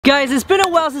Guys, it's been a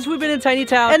while since we've been in Tiny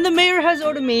Town, and the mayor has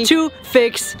ordered me to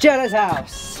fix Jeddah's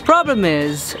house. Problem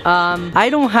is, I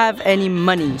don't have any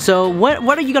money. So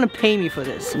what are you gonna pay me for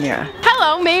this? Yeah.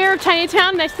 Hello, Mayor of Tiny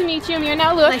Town. Nice to meet you. I'm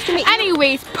Mira Lewis. Nice to meet you.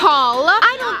 Anyways, Paula,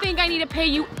 I don't think I need to pay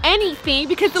you anything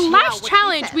because the last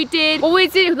challenge we did, what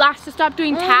was it? Last to stop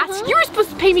doing tasks. You were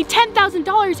supposed to pay me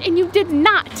 $10,000 and you did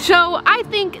not. So I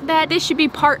think that this should be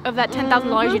part of that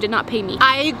 $10,000 you did not pay me.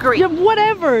 I agree. Yeah,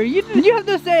 whatever. You have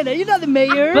to say that. You're not the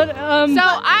mayor. But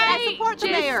I support the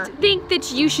mayor. think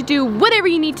that you should do whatever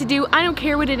you need to do. I don't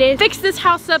care what it is. Fix this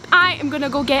house up. I am gonna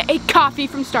go get a coffee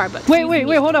from Starbucks.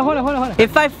 Wait, hold on.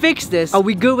 If I fix this, are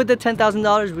we good with the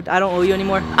 $10,000? I don't owe you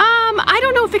anymore? I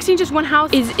don't know if fixing just one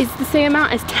house is the same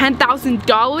amount as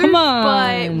 $10,000. Come on.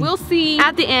 But we'll see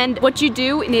at the end what you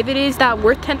do, and if it is that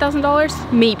worth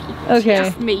 $10,000, maybe. Okay.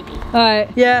 Just maybe.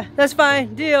 Alright, yeah, that's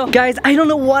fine. Deal. Guys, I don't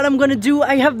know what I'm gonna do.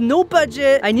 I have no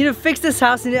budget. I need to fix this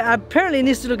house, and apparently it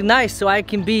needs to look nice so I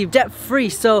can be debt-free.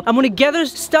 So I'm gonna gather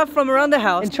stuff from around the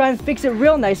house and try and fix it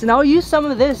real nice. And I'll use some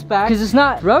of this back because it's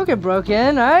not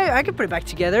broken. Alright, I can put it back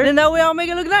together, and that way I'll make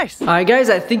it look nice. Alright, guys,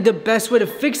 I think the best way to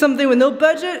fix something with no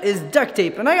budget is duct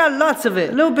tape, and I got lots of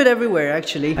it. A little bit everywhere,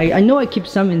 actually. I know I keep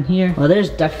some in here. Oh, there's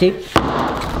duct tape.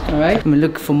 Alright, let me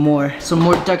look for more. Some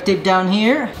more duct tape down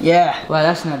here. Yeah, well,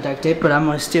 that's not duct tape, but I'm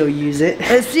gonna still use it.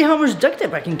 Let's see how much duct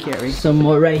tape I can carry. Some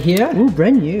more right here. Ooh,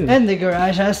 brand new. And the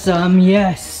garage has some,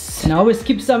 yes. And I always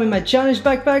keep some in my challenge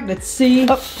backpack. Let's see.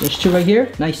 Oh, there's two right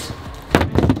here. Nice.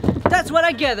 That's what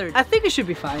I gathered. I think it should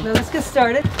be fine. Now let's get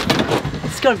started.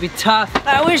 It's gonna be tough.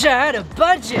 I wish I had a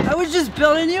budget. I would just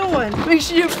build a new one. Make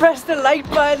sure you press the like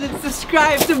button and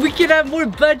subscribe so we can have more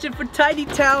budget for Tiny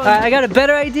Town. I got a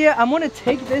better idea. I'm gonna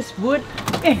take this wood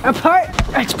apart.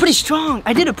 It's pretty strong.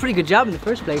 I did a pretty good job in the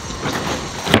first place.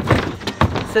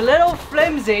 It's a little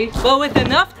flimsy, but with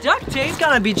enough duct tape, it's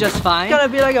gonna be just fine. It's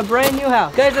gonna be like a brand new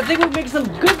house. Guys, I think we're making some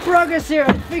good progress here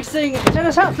on fixing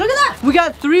Jeddah's house. Look at that. We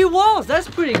got 3 walls. That's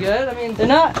pretty good. I mean, they're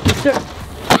not...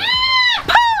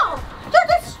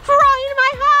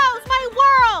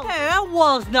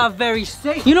 wall's not very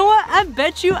safe. You know what? I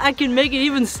bet you I can make it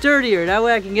even sturdier. That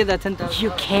way I can get that 10,000.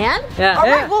 You can? Yeah. All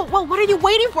right, well, what are you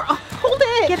waiting for? Oh, hold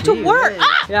it. Get to work.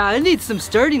 Ah! Yeah, I need some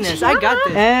sturdiness. I got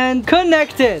this. And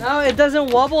connected. Now it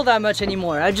doesn't wobble that much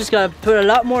anymore. I just gotta put a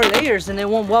lot more layers and it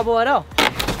won't wobble at all.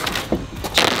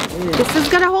 This is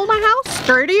gonna hold my house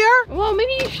sturdier? Well,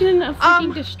 maybe you shouldn't have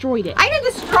freaking destroyed it. I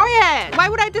didn't destroy it. Why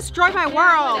would I destroy my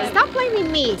world? Stop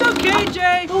blaming me. It's okay,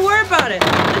 Jay. Don't worry about it.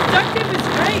 This duct tape is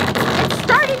great. It's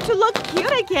starting to look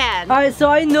cute again. Alright, so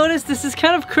I noticed this is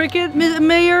kind of crooked,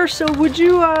 Mayor. So would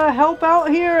you help out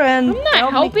here and I'm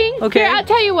not helping. Okay. Here, I'll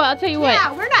tell you what.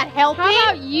 Yeah, we're not helping.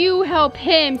 How about you help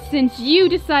him since you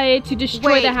decided to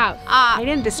destroy the house? I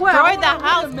didn't destroy the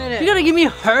house. Wait a minute. You gotta give me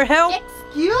her help?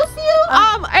 Excuse you?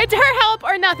 It's her help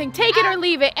or nothing. Take it or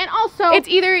leave it. And also, it's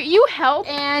either you help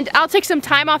and I'll take some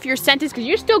time off your sentence because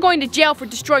you're still going to jail for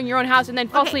destroying your own house and then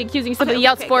falsely accusing somebody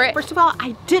else for it. First of all,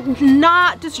 I did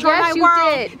not destroy my world.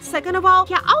 Yes, you did. Second of all,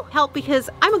 yeah, I'll help because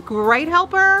I'm a great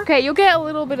helper. Okay, you'll get a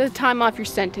little bit of time off your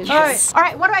sentence. Yes. All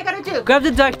right, what do I gotta do? Grab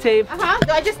the duct tape. Do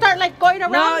I just start like going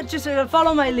around? No, just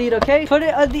follow my lead, okay? Put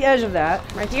it at the edge of that.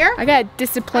 Right here? I gotta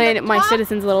discipline my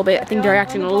citizens a little bit. I think they're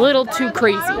acting a little too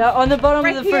crazy. On the bottom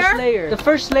of the first layer. The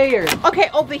first layer. Okay,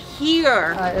 over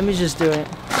here. Let me just do it.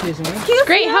 Excuse me.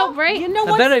 Great help, right? You know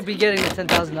I what? better be getting the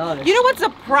 $10,000. You know what's the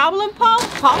problem, Paul?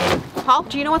 Paul,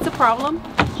 do you know what's the problem?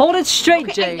 Hold it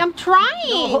straight, Jay. I'm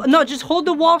trying. No, just hold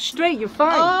the wall straight. You're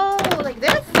fine. Oh, like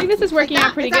this? I think this is working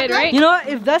out pretty good, right? You know what?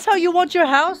 If that's how you want your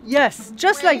house, yes,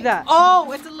 just like that.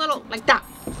 Oh, it's a little like that.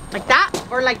 Like that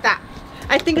or like that?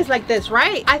 I think it's like this,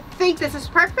 right? I think this is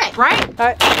perfect, right? All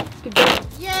right. Good job.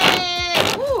 Yay!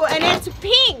 Ooh, and it's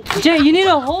pink. Jay, you need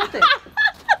to hold it.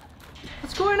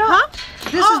 What's going on? Huh?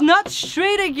 This is not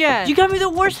straight again. You got me the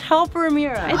worst helper,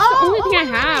 Amira. It's the only thing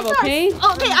I have, okay?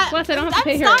 Okay, plus I don't have to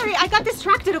pay her. I'm sorry, I got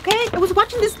distracted, okay? I was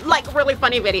watching this like really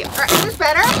funny video. All right, is this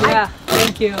better? Yeah,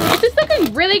 thank you. This is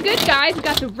looking really good, guys. We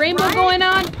got the rainbow going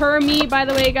on. Per me, by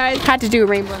the way, guys. Had to do a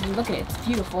rainbow. I mean, look at it, it's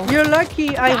beautiful. You're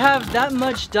lucky I have that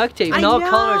much duct tape in all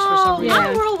colors for some reason.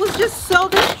 My world was just so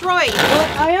destroyed.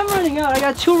 Well, I am running out. I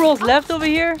got 2 rolls left over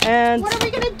here, and what are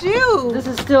we gonna do? this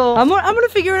is still. I'm gonna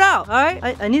figure it out. All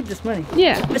right, I need this money.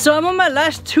 Yeah. So I'm on my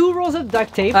last 2 rolls of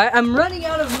duct tape. I'm running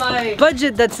out of my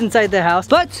budget that's inside the house,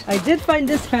 but I did find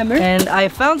this hammer, and I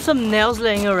found some nails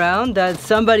laying around that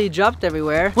somebody dropped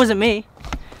everywhere. Wasn't me.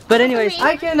 But anyways,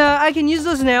 I can use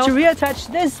those nails to reattach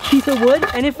this piece of wood,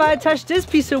 and if I attach this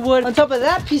piece of wood on top of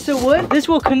that piece of wood, this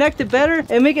will connect it better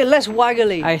and make it less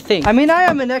woggly, I think. I mean, I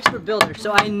am an expert builder,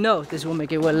 so I know this will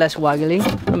make it less woggly.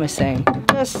 What am I saying?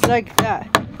 Just like that.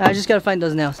 I just gotta find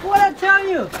those nails. What I tell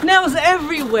you? Nails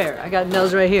everywhere. I got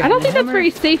nails right here. I don't think that's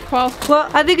very safe, Paul. Well,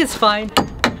 I think it's fine.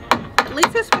 At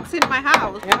least it's fixing my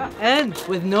house. Yeah, and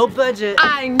with no budget.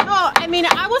 I know. I mean,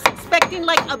 I was expecting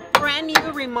like a brand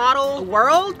new remodel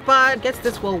world, but I guess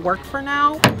this will work for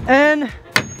now. And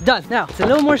done. Now, it's a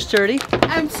little more sturdy.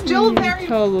 I'm still very...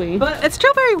 Totally. But it's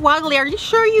still very wobbly. Are you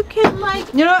sure you can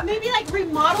like, you know what? maybe like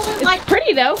remodel it? It's Like,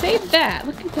 pretty though. Save that.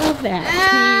 Look at all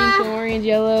that. Pink, orange,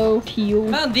 yellow, teal.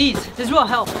 Found these. This will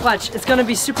help. Watch, it's gonna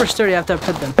be super sturdy after I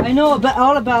put them. I know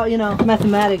all about, you know,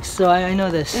 mathematics, so I know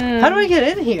this. How do I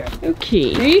get in here? Okay.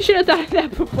 You should have thought of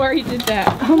that before you did that.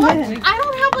 Oh man. I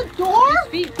don't have a door?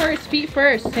 Just feet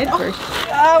first. Head first.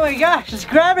 Oh my gosh, it's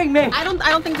grabbing me. I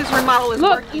don't think this remodel is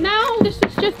Look, working. now this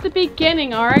is just the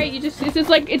beginning, alright?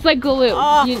 It's like glue.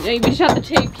 Oh. You just have the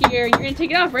tape here. You're gonna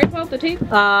take it off, right, Paul? The tape?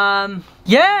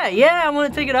 Yeah, I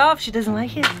want to take it off. She doesn't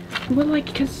like it. Well, like,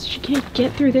 because she can't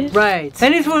get through this. Right.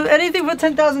 Anything for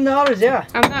 $10,000, yeah.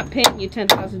 I'm not paying you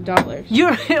 $10,000.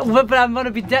 You're, but I'm gonna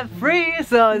be debt free,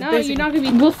 so it's No, basically... you're not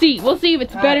gonna be. We'll see if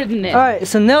it's better than this. Alright,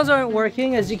 so nails aren't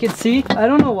working, as you can see. I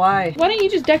don't know why. Why don't you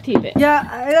just duct tape it? Yeah,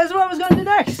 that's what I was gonna do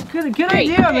next. Good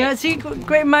idea, man. I see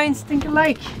great minds think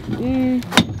alike.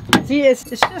 See, it's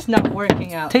just not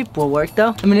working out. Tape will work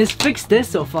though. I mean, it's fixed this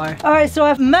so far. Alright, so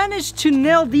I've managed to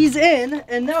nail these in,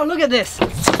 and now look at this.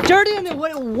 It's sturdier than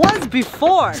what it was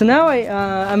before. So now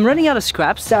I'm running out of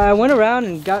scraps. So I went around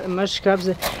and got as much scraps.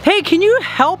 Hey, can you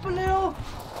help a little?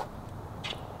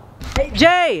 Hey,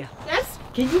 Jay. Yes?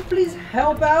 Can you please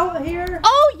help out here?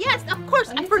 Oh, yes, of course.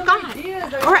 I need forgot. some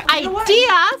ideas. Or You know what?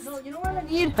 ideas? No, you know what I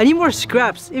need? I need more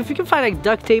scraps. If you can find like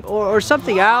duct tape or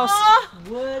something else.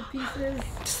 Wood pieces.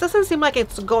 This doesn't seem like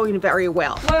it's going very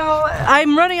well. Well,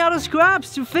 I'm running out of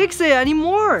scraps to fix it. I need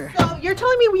more. So you're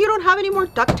telling me you don't have any more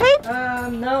duct tape?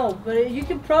 No, but you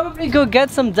can probably go get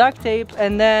some duct tape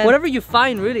and then whatever you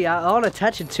find, really, I'll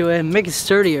attach it to it and make it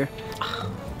sturdier.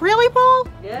 Really, Paul?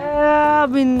 Yeah, I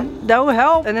mean, that will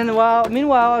help. And then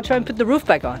meanwhile, I'll try and put the roof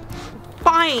back on.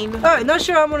 Fine. All right, not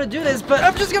sure how I'm gonna do this, but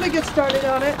I'm just gonna get started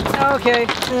on it. Okay,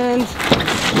 and...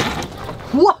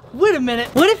 Whoa, wait a minute.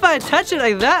 What if I attach it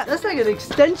like that? That's like an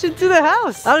extension to the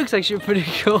house. That looks actually pretty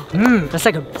cool. That's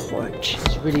like a porch.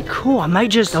 It's really cool.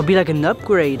 That'll be like an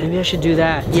upgrade. Maybe I should do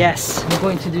that. Yes, I'm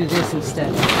going to do this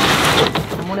instead.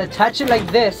 I'm gonna attach it like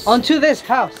this onto this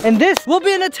house. And this will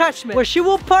be an attachment where she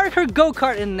will park her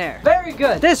go-kart in there. Very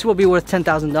good. This will be worth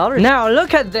 $10,000. Now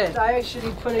look at this. I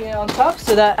actually putting it on top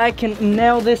so that I can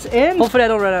nail this in. Hopefully I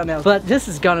don't run out of nails. But this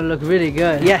is gonna look really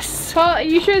good. Yes. Paul, are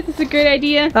you sure this is a great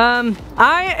idea?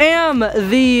 I am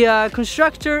the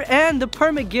constructor and the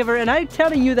permit giver, and I'm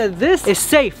telling you that this is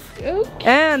safe. Okay.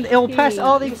 And it will pass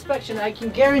all the inspection. I can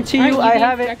guarantee you I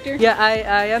have it. Yeah,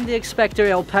 I am the inspector.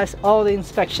 It will pass all the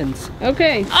inspections.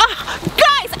 Okay.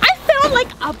 Guys, I found like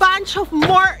a bunch of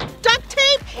more duct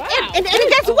tape. Wow. And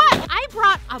guess what? I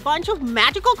brought a bunch of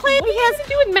magical clay What do you have to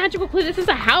do with magical clay? This is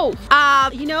a house.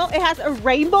 you know, it has a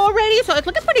rainbow already, so it's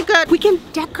looking pretty good. We can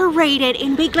decorate it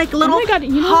and make like little Oh my God, you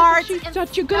know hearts. that's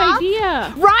such a good stuff.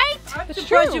 idea. Right? I'm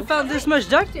surprised you found this much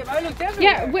duct tape. I looked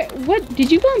everywhere. Yeah, wait, what?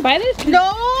 Did you go and buy this?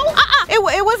 No. It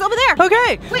was over there.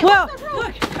 Okay, Wait, well, what's that room?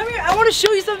 look, come here. I want to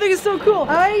show you something that's so cool.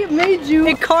 I made you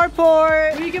a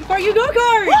carport where you can park your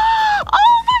go-kart.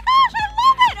 Oh my gosh, I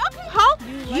love it. Okay,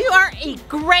 Paul, you are a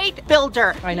great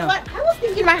builder. I know. But I was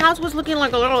thinking my house was looking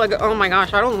like a little like, oh my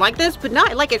gosh, I don't like this, but now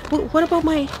I like it. What about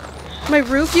my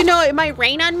roof? You know, it might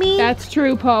rain on me. That's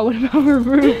true, Paul. What about her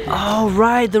roof? Oh,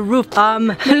 right, the roof. Let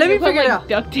me figure it out.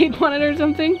 Duct tape on it or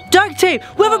something? Duct tape.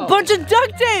 We have a Oh. bunch of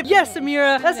duct tape. Yes,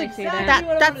 Amira. That's I see exactly that.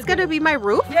 what I'm That's gonna be my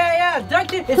roof? Yeah, duct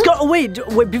tape. It's going.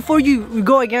 Wait, before you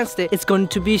go against it, it's going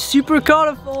to be super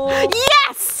colorful.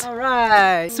 Yes! All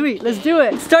right, sweet. Let's do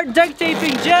it. Start duct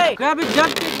taping, Jay. Grab a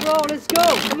duct tape roll. Let's go.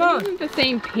 Come This on. isn't the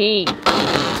same paint.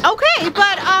 Okay,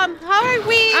 but how are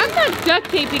we? I'm not duct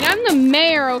taping. I'm the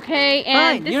mayor, okay?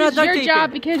 And Fine, this you're not is duct your taping.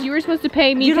 job because you were supposed to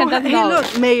pay me You don't. $10,000. Hey,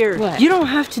 look, Mayor. What? You don't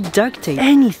have to duct tape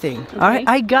anything. All right,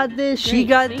 I got this. She Great,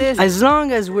 got thank this. you. As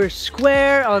long as we're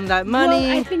square on that money.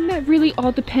 Well, I think that really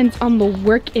all depends on the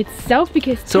work itself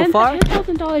because So far?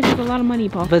 $10,000 is a lot of money,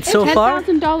 Paul. But so far.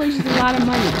 $10,000 is a lot of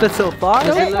money. But so far,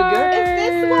 does it look good?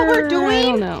 Is this what we're doing? I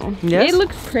don't know. Yes? It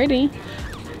looks pretty.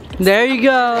 There you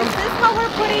go. Is this how we're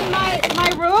putting my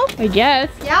roof? I guess.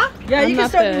 Yeah? Yeah, you can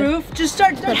start the roof. Just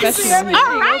start everything.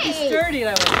 All right. It'll be sturdy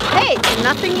that way. Hey,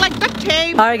 nothing like duct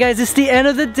tape. All right, guys, it's the end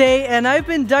of the day, and I've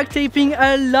been duct taping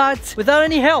a lot without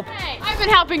any help. Hey, I've been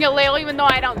helping a little, even though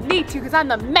I don't need to, because I'm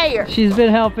the mayor. She's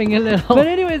been helping a little. But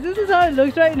anyways, this is how it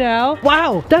looks right now.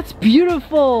 Wow, that's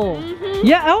beautiful.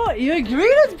 Yeah, oh, you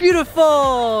agree? That's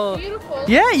beautiful. Beautiful.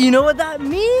 Yeah, you know what that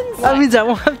means? That means I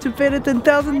won't have to pay the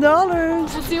 $10,000.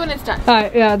 We'll see when it's done. All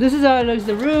right, yeah, this is how it looks,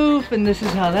 the roof, and this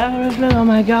is how that roof looks. Oh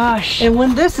my gosh. And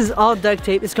when this is all duct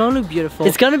tape, it's gonna look beautiful.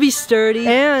 It's gonna be sturdy,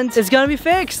 and it's gonna be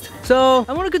fixed. So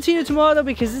I'm gonna continue tomorrow though,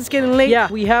 because it's getting late.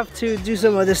 Yeah, we have to do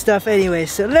some other stuff anyway.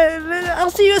 So I'll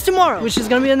see you guys tomorrow, which is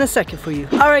gonna be in a second for you.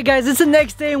 All right, guys, it's the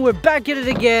next day, and we're back at it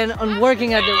again on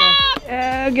working at the one.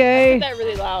 Okay. Is that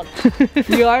really loud?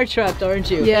 You are trapped,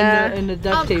 aren't you? Yeah. In the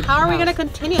duct tape. How are we gonna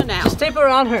continue now? Just tape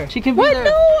around her. She can be there.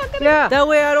 No, I'm gonna... Yeah, that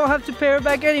way I don't have to pay her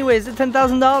back anyways, the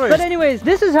 $10,000. But anyways,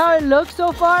 this is how it looks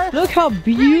so far. Look how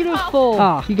beautiful.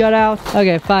 Oh, you got out.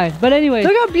 Okay, fine. But anyways,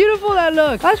 look how beautiful that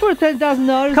looks. That's worth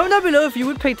 $10,000. Comment down below if you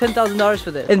would pay $10,000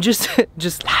 for this. And just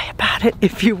lie about it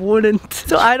if you wouldn't.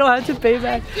 So I don't have to pay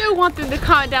back. I do want them to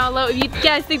comment down below if you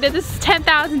guys think that this is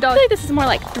 $10,000. I think this is more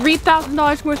like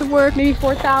 $3,000 worth of work, maybe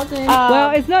 $4,000.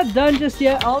 Well, it's not done just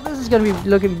yet. All this is gonna be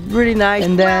looking really nice.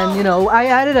 And then, you know, I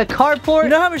added a carport. You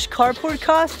know how much carport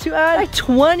costs to add? Like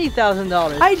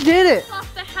 $20,000. I did it.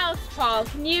 Off the house, Paul.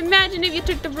 Can you imagine if you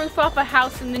took the roof off a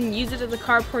house and then used it as a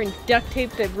carport and duct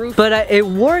taped the roof? But it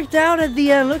worked out at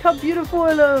the end. Look how beautiful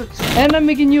it looks. And I'm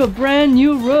making you a brand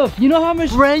new roof. You know how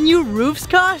much brand new roofs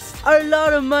cost? A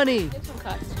lot of money. This one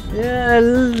costs. Yeah,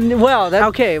 well,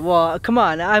 okay, well, come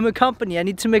on. I'm a company. I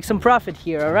need to make some profit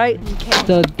here, all right? Okay.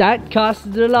 So that costs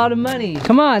a lot of money.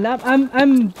 Come on,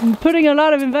 I'm putting a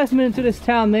lot of investment into this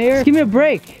town, Mayor. Give me a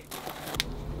break.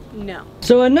 No.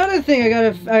 So another thing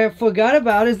I forgot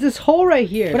about is this hole right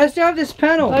here. But I still have this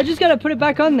panel. I just gotta put it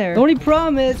back on there. The only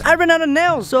problem is I ran out of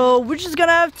nails, so we're just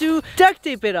gonna have to duct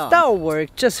tape it on. That'll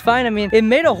work just fine. I mean, it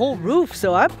made a whole roof,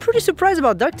 so I'm pretty surprised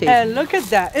about duct tape. And look at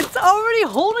that. It's already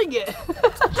holding it.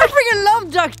 I freaking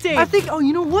love duct tape. I think, oh,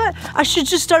 you know what? I should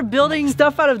just start building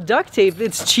stuff out of duct tape.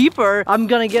 It's cheaper. I'm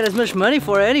gonna get as much money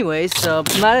for it anyway, so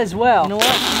might as well. You know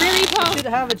what? Really, Paul? We should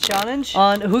have a challenge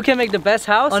on who can make the best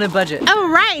house on a budget. All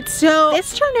right, so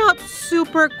this turned out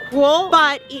super cool,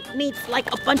 but it needs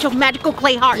like a bunch of magical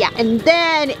clay hearts. Yeah, and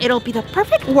then it'll be the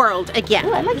perfect world again.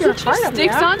 Ooh, I like your heart up there.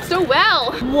 Sticks on so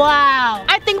well. Wow,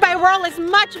 I think my world is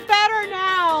much better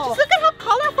now. Just look at how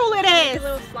colorful it is. A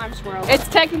little slime swirl. It's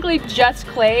technically just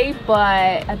clay,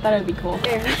 but I thought it would be cool.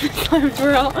 Slime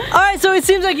swirl. All right, so it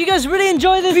seems like you guys really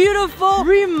enjoy this beautiful,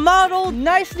 remodeled,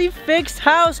 nicely fixed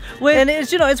house. And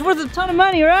it's, you know, it's worth a ton of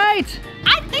money, right?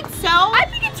 I think so. I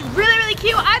think it's really, really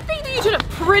cute. I think that you did a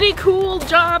pretty cool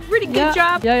job, pretty good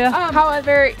job. Yeah.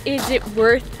 However, is it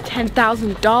worth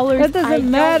 $10,000? That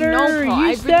doesn't matter.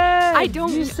 I said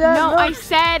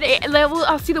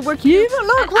I'll see the work you you even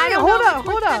look.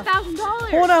 Hold on.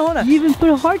 $10,000. You even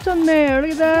put hearts on there.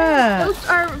 Look at that. Those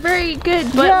are very good.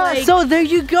 But yeah, like, so there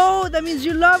you go. That means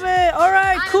you love it. All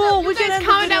right, cool. We can end the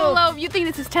comment video. down below if you think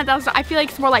this is $10,000. I feel like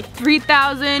it's more like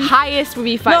 $3,000. Highest would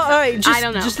be $5,000. No, all right. I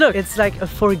don't know. Just look. It's like a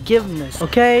forgiveness.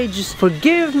 Okay, just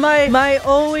forgive my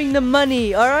owing the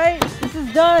money. All right, this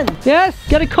is done. Yes,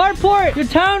 got a carport. Your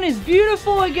town is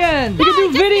beautiful again. You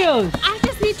can do videos. I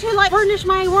just need to like furnish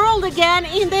my world again,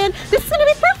 and then this is gonna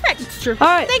be perfect. It's true. All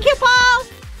right. Thank you, Paul.